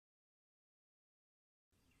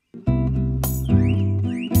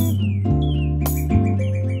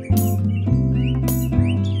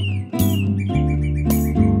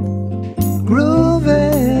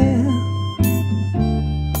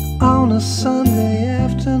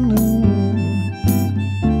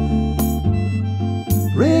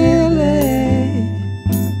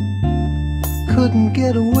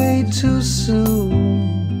too soon.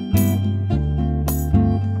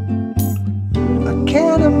 I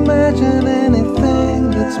can't imagine anything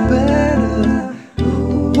that's better.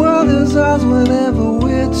 The world is ours whenever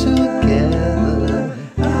we're together.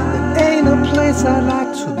 There ain't a place I'd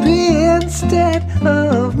like to be instead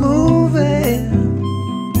of moving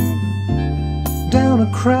down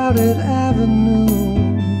a crowded avenue,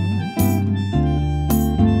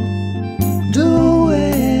 doing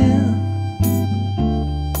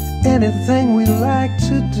anything we like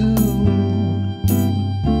to do.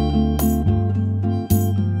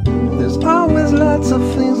 There's always lots of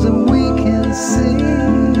things that we can see.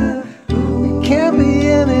 We can't be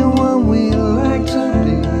anyone we like to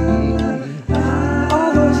be.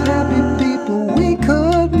 All those happy people we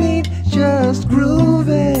could meet just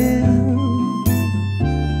grooving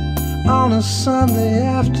on a Sunday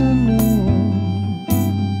afternoon.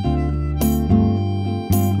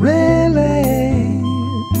 Really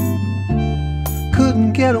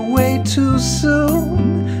couldn't get away too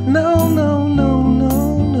soon. No, no, no,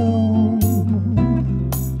 no, no.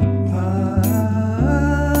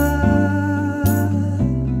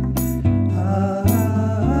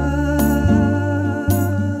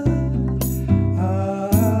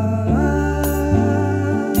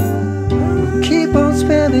 Keep on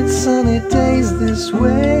spending sunny days this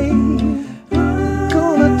way.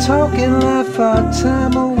 Gonna talk and laugh our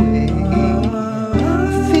time away.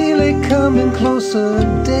 I feel it coming closer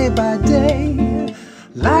day by day.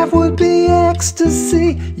 Life would be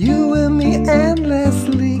ecstasy, you and me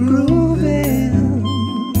endlessly grooving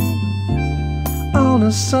on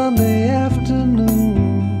a Sunday afternoon.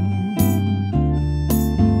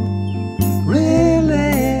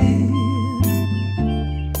 Really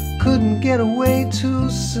couldn't get away too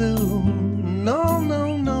soon.